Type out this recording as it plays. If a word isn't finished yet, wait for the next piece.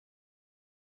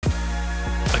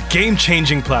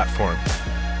game-changing platform.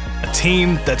 A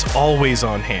team that's always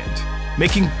on hand,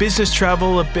 making business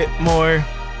travel a bit more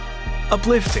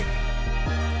uplifting.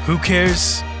 Who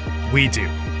cares? We do.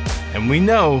 And we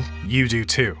know you do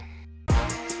too.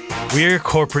 We're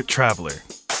Corporate Traveler.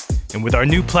 And with our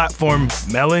new platform,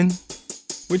 Melon,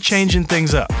 we're changing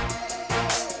things up.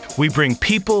 We bring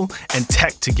people and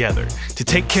tech together to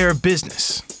take care of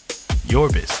business, your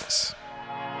business.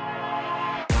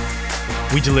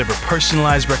 We deliver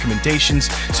personalized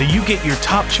recommendations so you get your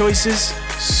top choices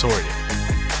sorted.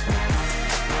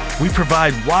 We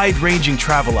provide wide-ranging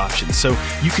travel options so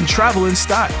you can travel in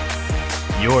style,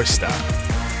 your style.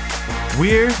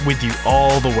 We're with you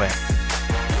all the way,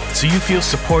 so you feel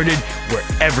supported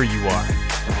wherever you are.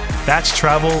 That's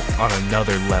travel on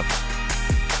another level.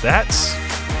 That's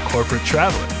Corporate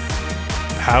Traveler,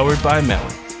 powered by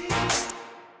Melon.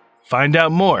 Find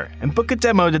out more and book a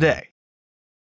demo today.